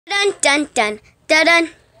Dun dun dun dun dun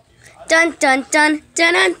dun dun dun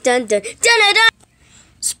dun dun dun dun.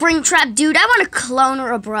 Springtrap, dude, I want a clone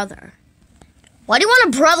or a brother. Why do you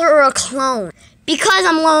want a brother or a clone? Because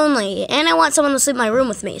I'm lonely and I want someone to sleep in my room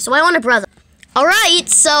with me, so I want a brother. Alright,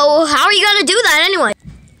 so how are you gonna do that anyway?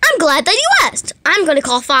 I'm glad that you asked. I'm gonna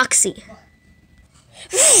call Foxy.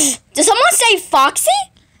 Did someone say Foxy?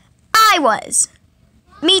 I was.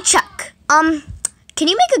 Me, Chuck. Can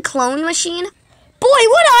you make a clone machine? Boy,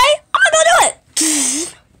 would I! I'm gonna do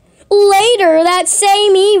it! Later that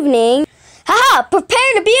same evening. Haha,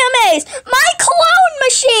 prepare to be amazed! My clone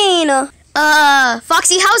machine!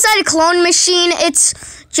 Foxy, how's that a clone machine?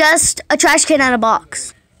 It's just a trash can in a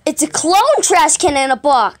box. It's a clone trash can in a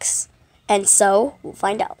box. And so, we'll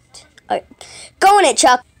find out. Alright, go in it,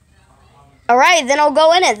 Chuck. Alright, then I'll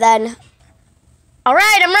go in it then.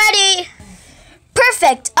 Alright, I'm ready!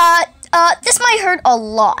 Perfect. This might hurt a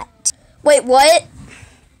lot. Wait, what?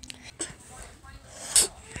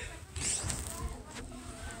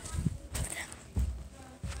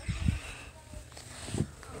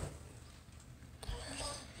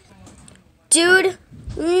 Dude,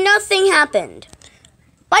 nothing happened.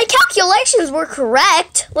 My calculations were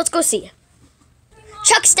correct. Let's go see.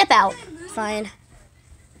 Chuck, step out. Fine.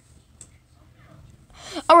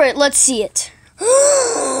 Alright, let's see it.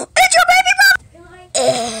 It's your baby brother!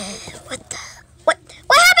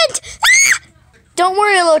 What happened? Ah! Don't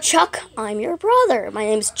worry, little Chuck. I'm your brother. My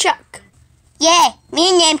name's Chuck. Yeah,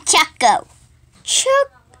 me name's Chucko.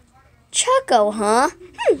 Chucko, huh?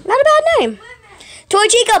 Not a bad name. Toy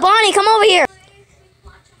Chica, Bonnie, come over here.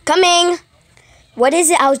 Coming. What is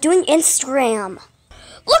it? I was doing Instagram.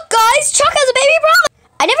 Look, guys, Chuck has a baby brother.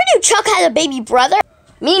 I never knew Chuck had a baby brother.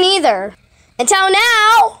 Me neither. Until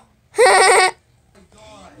now.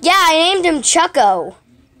 Yeah, I named him Chucko.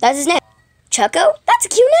 That's his name. Chucko? That's a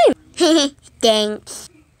cute name. Thanks.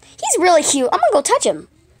 He's really cute. I'm gonna go touch him.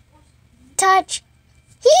 Touch.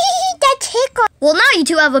 That's Hiccup. Well, now you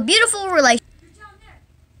two have a beautiful relationship.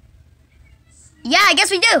 Yeah, I guess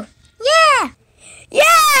we do. Yeah.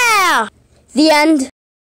 Yeah! The end.